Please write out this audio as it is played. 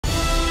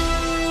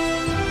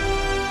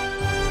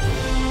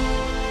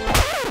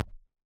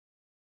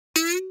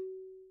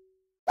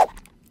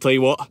Tell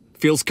you what,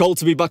 feels cold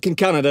to be back in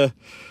Canada.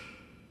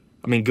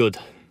 I mean good.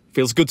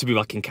 Feels good to be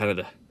back in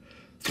Canada.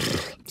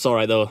 It's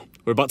alright though.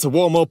 We're about to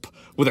warm up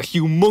with a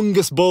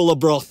humongous bowl of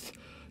broth.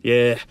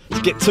 Yeah,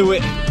 let's get to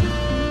it.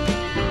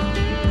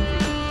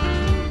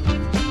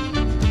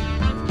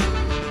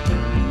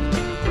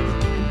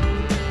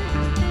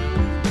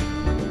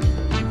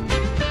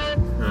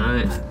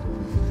 Right.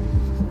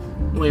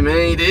 We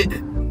made it.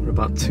 We're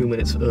about 2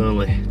 minutes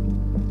early.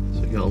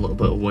 So we got a little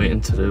bit of waiting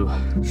to do.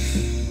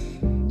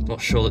 Not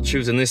sure that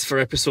choosing this for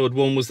episode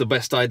 1 was the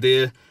best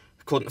idea.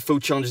 According to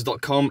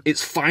foodchallenges.com,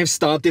 it's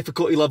 5-star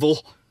difficulty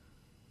level.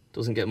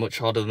 Doesn't get much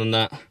harder than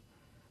that.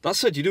 That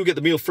said, you do get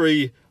the meal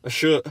free, a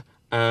shirt,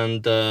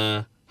 and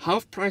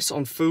half price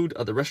on food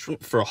at the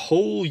restaurant for a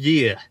whole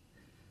year.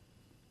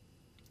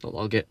 Not that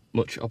I'll get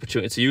much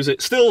opportunity to use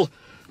it. Still,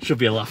 should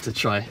be a laugh to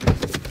try.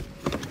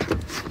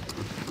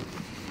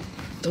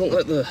 Don't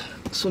let the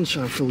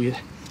sunshine fool you.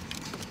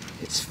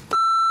 It's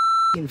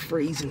f***ing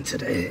freezing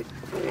today.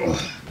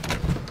 Ugh.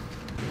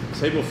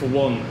 Table for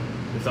 1,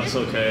 if that's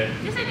okay.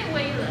 Yes, I know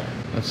where you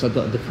live. I've said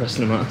that a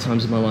depressing amount of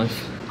times in my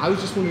life. I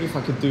was just wondering if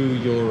I could do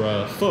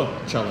your pho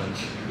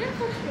challenge. Yeah, of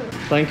course.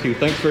 Thank you,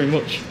 thanks very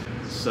much.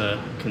 It's a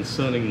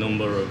concerning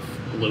number of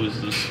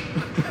losers.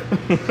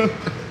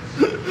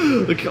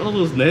 Look at all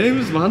those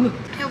names, man. You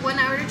have 1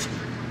 hour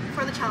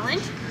for the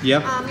challenge.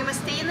 Yeah. You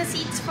must stay in the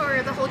seats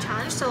for the whole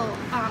challenge, so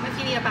if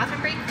you need a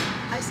bathroom break,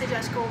 I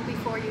suggest go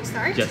before you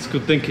start. Yeah, it's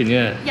good thinking,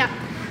 yeah. Yeah,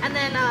 and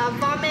then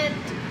vomit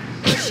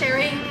or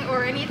sharing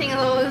or anything of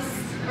those,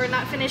 or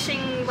not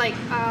finishing like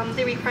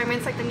the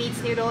requirements like the meats,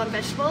 noodle, and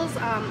vegetables,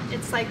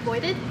 it's like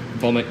voided.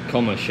 Vomit,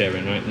 comma,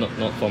 sharing, right?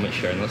 Not vomit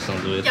sharing, that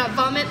sounds weird. Yeah,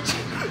 vomit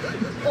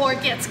or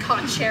gets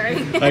caught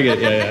sharing. I get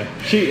it, yeah.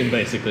 Cheating,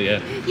 basically,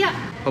 yeah. Yeah.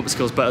 Hope this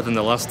goes better than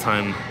the last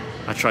time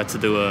I tried to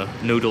do a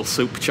noodle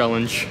soup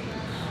challenge.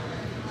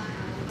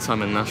 The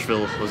time in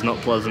Nashville was not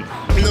pleasant.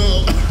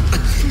 No.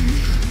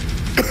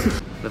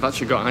 They've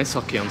actually got ice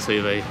hockey on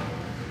TV. I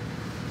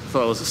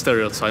thought it was a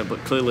stereotype,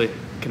 but clearly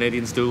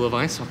Canadians do love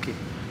ice hockey.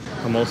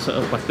 I'm all set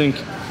up, I think,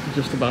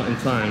 just about in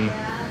time,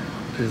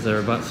 because they're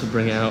about to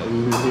bring it out.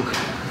 Ooh.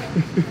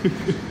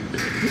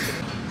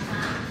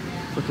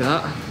 Look at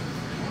that.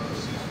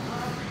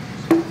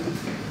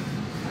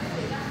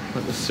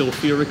 Like the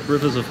sulfuric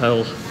rivers of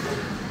hell.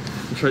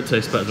 I'm sure it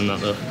tastes better than that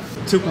though.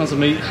 2 pounds of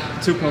meat,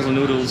 2 pounds of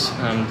noodles,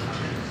 and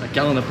a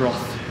gallon of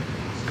broth.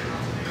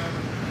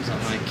 What's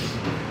that like?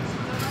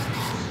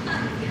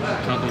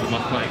 I can't do the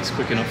mathematics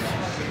quick enough.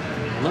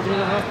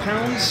 11.5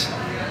 pounds?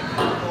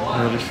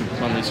 I really should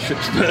plan these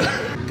trips better.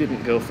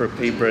 Didn't go for a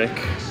pee break.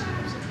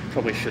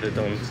 Probably should have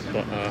done,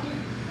 but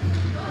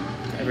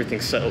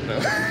everything's set up now.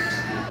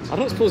 I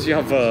don't suppose you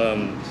have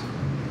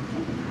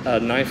a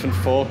knife and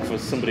fork for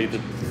somebody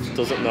that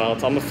doesn't know how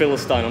to. I'm a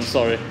Philistine, I'm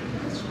sorry.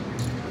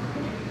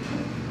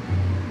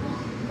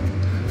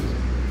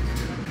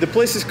 The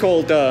place is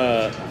called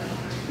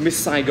Miss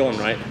Saigon,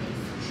 right?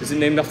 Is it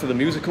named after the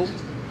musical?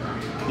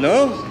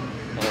 No?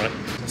 Alright.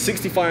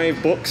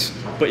 $65,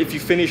 but if you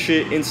finish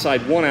it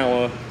inside 1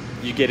 hour,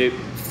 you get it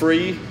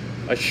free,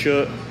 a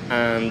shirt,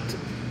 and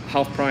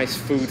half-price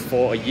food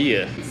for a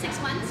year.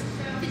 6 months,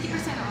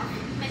 50%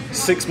 off.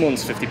 6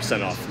 months,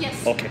 50% off?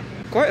 Yes. Okay.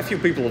 Quite a few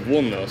people have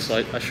won though,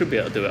 so I should be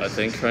able to do it, I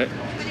think, right?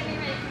 Whenever you're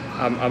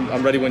ready.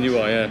 I'm ready when you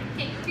are, yeah.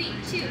 Okay, 3,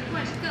 2,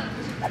 1,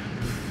 go.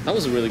 That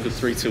was a really good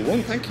 3, 2,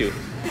 1, thank you.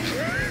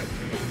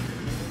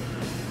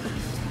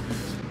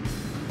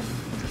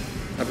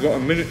 I've got a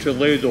miniature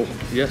ladle.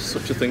 Yes,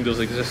 such a thing does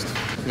exist.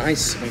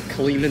 Nice and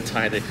clean and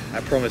tidy,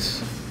 I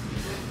promise.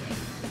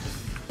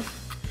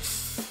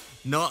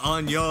 Not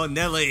on your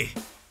Nelly,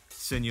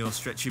 Senor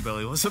Stretchy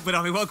Belly. What's up,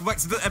 Benami? Welcome back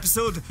to the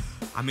episode.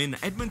 I'm in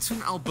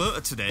Edmonton,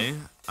 Alberta today,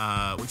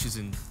 which is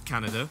in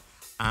Canada.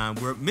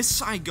 We're at Miss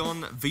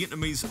Saigon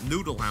Vietnamese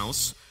Noodle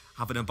House,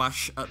 having a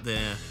bash at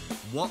their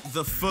What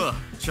the Pho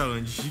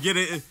challenge. You get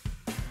it?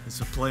 It's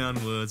a play on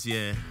words,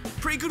 yeah.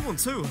 Pretty good one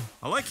too.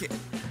 I like it.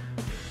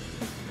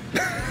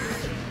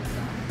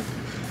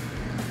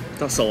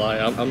 That's a lie,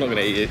 I'm not going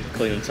to eat it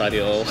clean and tidy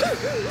at all.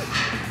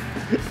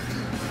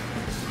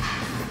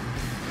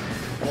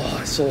 Oh,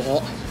 it's so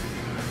hot.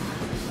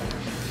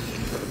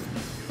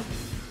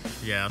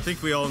 Yeah, I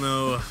think we all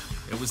know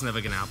it was never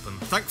going to happen.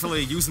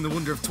 Thankfully, using the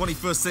wonder of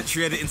 21st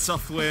century editing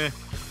software,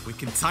 we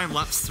can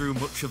time-lapse through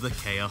much of the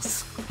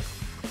chaos.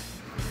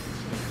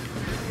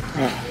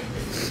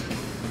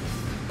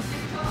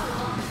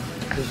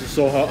 This is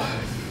so hot.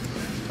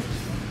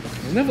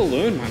 I never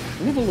learn, man.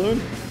 I never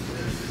learn.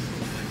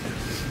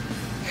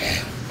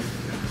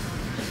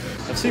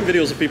 I've seen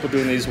videos of people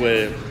doing these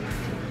where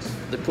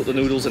they put the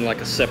noodles in like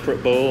a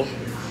separate bowl,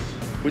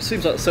 which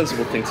seems like a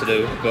sensible thing to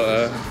do,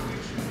 but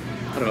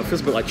I don't know, it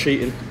feels a bit like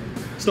cheating.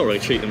 It's not really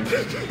cheating, but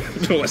I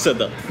don't know why I said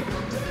that.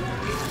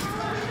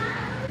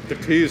 The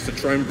key is to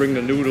try and bring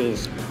the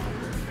noodles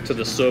to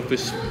the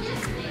surface.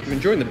 I'm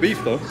enjoying the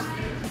beef though.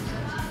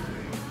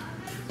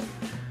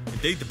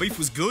 Indeed, the beef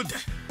was good.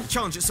 The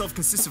challenge itself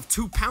consists of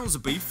 2 pounds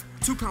of beef,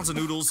 2 pounds of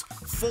noodles,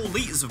 4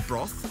 litres of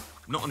broth,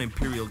 not an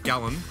imperial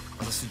gallon,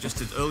 as I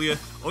suggested earlier,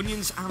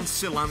 onions and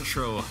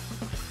cilantro,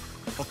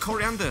 or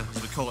coriander,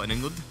 as we call it in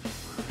England.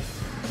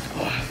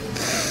 Oh,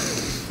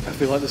 I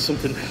feel like there's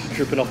something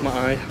dripping off my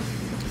eye.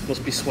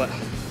 Must be sweat.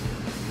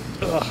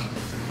 Ugh.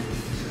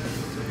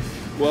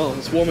 Well,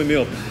 it's warming me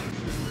up.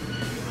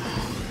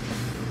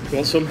 You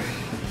want some?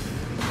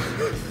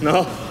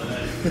 No?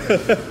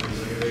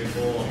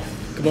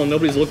 Come on,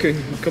 nobody's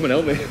looking. Come and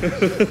help me.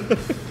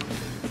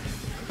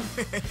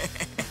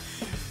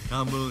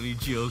 I'm only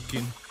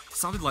joking.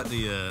 Sounded like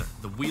the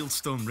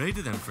Wheelstone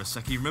Raider then for a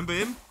second. You remember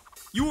him?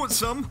 You want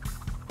some?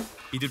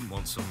 He didn't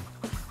want some.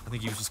 I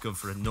think he was just going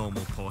for a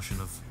normal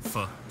portion of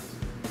pho.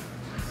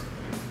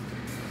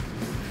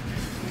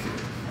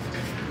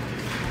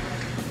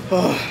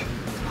 Oh.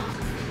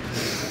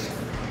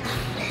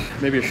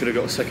 Maybe I should have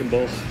got a second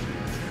bowl.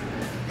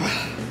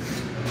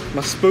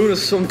 My spoon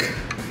has sunk.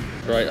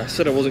 Right, I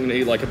said I wasn't going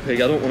to eat like a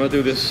pig. I don't want to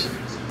do this,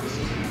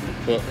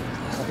 but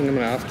I think I'm going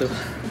to have to.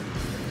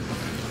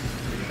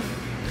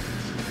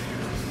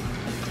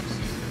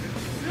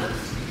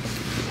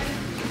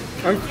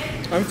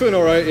 I'm feeling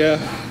alright, yeah,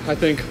 I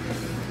think.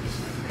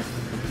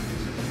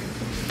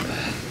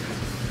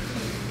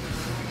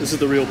 This is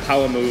the real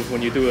power move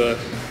when you do a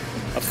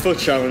pho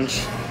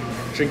challenge.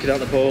 Drink it out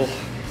the bowl.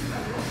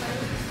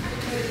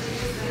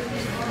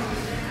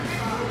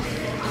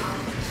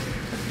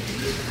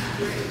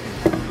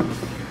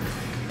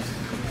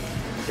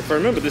 If I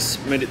remember, this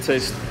made it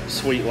taste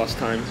sweet last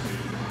time.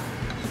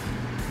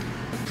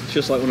 It's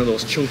just like one of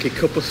those chunky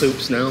cup of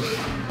soups now.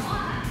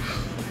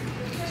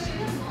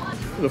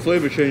 The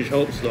flavour change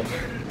helps though.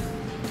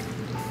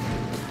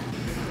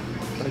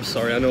 I'm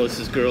sorry, I know this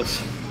is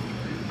gross.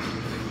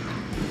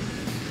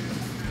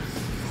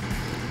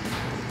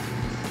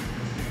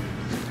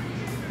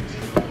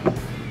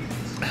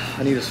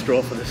 I need a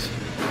straw for this.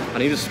 I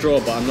need a straw,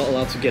 but I'm not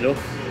allowed to get up.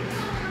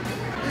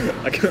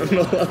 I'm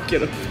not allowed to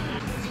get up.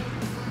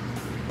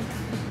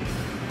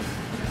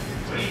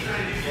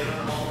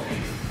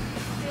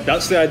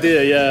 That's the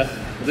idea, yeah.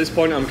 At this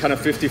point, I'm kind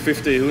of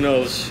 50-50, who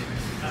knows?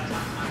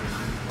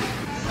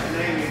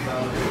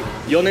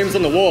 Your name's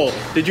on the wall.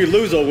 Did you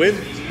lose or win?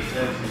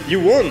 Yeah. You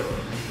won!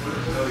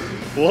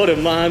 What a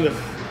man.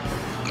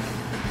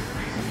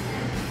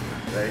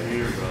 Right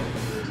here, bro.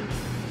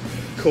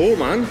 Cool,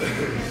 man.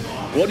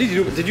 What did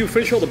you do? Did you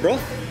finish all the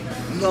broth?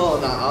 No,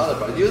 not all the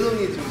broth. You don't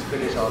need to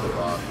finish all the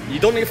broth. You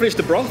don't need to finish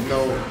the broth?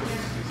 No.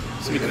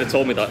 Somebody could have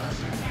told me that.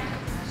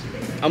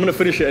 I'm gonna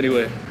finish it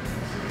anyway.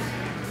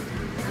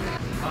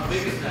 How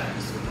big is that?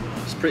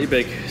 It's pretty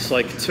big. It's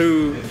like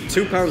two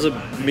pounds of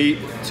meat,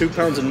 2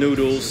 pounds of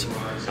noodles,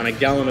 and a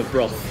gallon of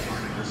broth.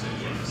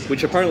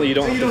 Which apparently you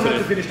don't have to finish. You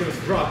don't have to finish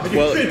the broth, but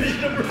Well, you finish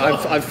the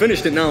broth. I've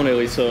finished it now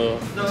nearly, so...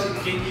 No,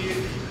 can you...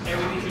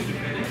 Everything should be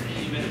finished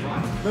and you made the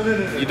broth?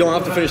 No. You don't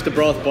have to finish the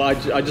broth,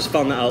 but I just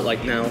found that out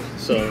like now,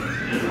 so...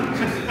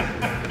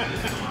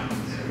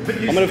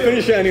 I'm gonna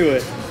finish it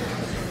anyway.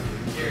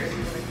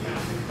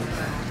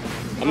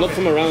 I'm not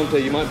from around here,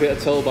 you might be able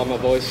to tell by my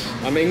voice.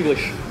 I'm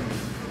English.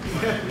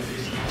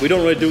 We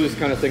don't really do this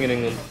kind of thing in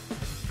England.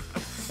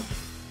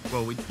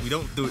 Well, we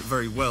don't do it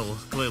very well,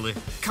 clearly.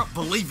 Can't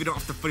believe we don't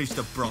have to finish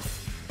the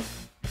broth.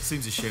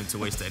 Seems a shame to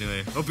waste it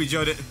anyway. Hope you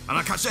enjoyed it, and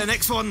I'll catch you in the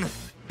next one.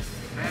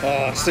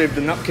 Oh, I saved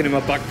the napkin in my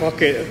back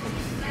pocket.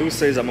 Who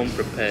says I'm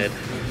unprepared?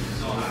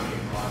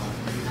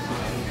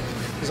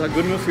 Is that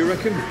good enough, you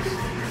reckon?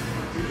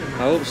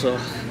 I hope so.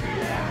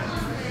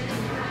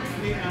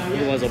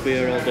 Otherwise I'll be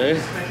here all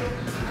day.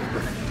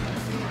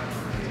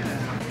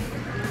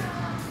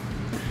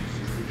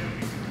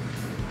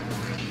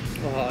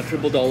 Oh, I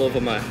dribbled all over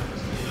my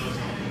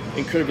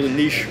incredibly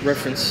niche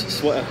reference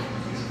sweater.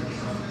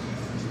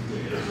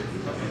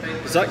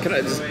 Is that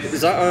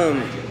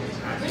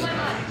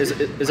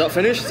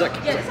finished?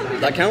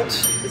 That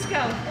counts? Let's go.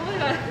 Oh my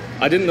god.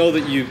 I didn't know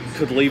that you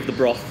could leave the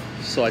broth,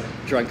 so I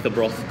drank the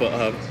broth,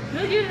 but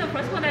No, you're the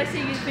first one I see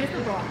you finish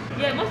the broth.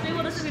 Yeah, most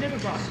people don't finish the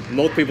broth.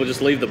 most people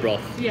just leave the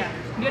broth. Yeah,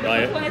 you're the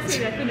Right. first one I see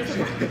that finish the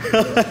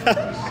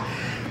broth.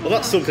 Well,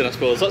 that's something, I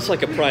suppose. That's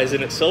like a prize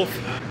in itself.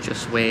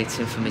 Just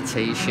waiting for my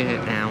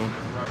t-shirt now.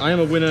 I am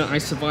a winner. I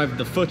survived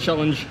the pho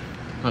challenge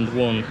and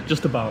won.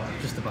 Just about.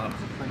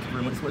 Thank you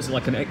very much. What is it,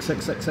 like an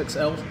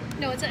XXXXL?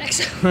 No, it's an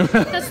XL.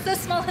 That's the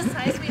smallest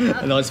size we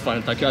have. No, it's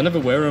fine, thank you. I never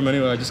wear them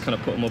anyway. I just kind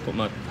of put them up at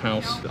my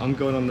house. I'm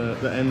going on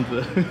the end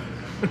there.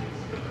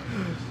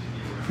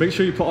 Make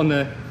sure you put on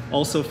there,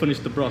 also finish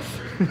the broth.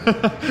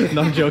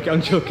 No, I'm joking.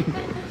 No,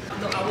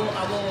 I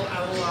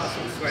will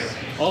subscribe.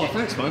 Oh,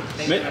 thanks, man.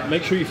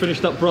 Make sure you finish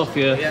that broth,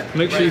 yeah? Yeah,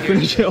 Make sure right you here.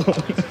 finish it all.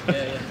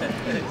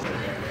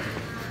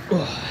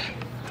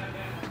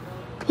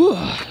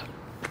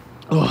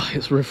 Oh,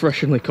 it's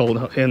refreshingly cold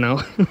out here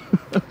now.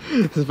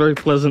 This is very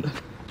pleasant.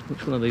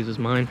 Which one of these is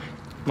mine?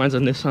 Mine's a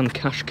Nissan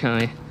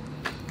Qashqai.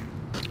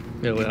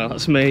 There we are,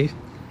 that's me.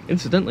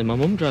 Incidentally, my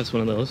mum drives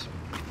one of those.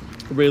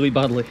 Really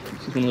badly.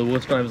 She's one of the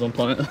worst drivers on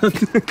planet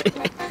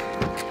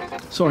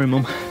Earth. Sorry,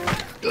 mum.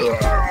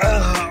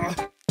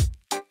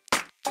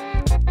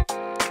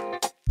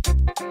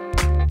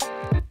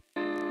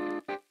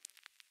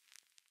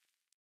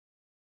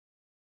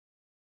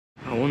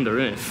 I wonder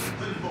if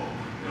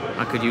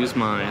I could use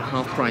my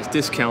half-price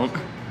discount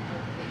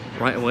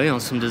right away on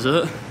some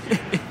dessert.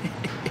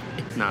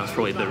 Nah, that's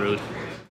probably a bit rude.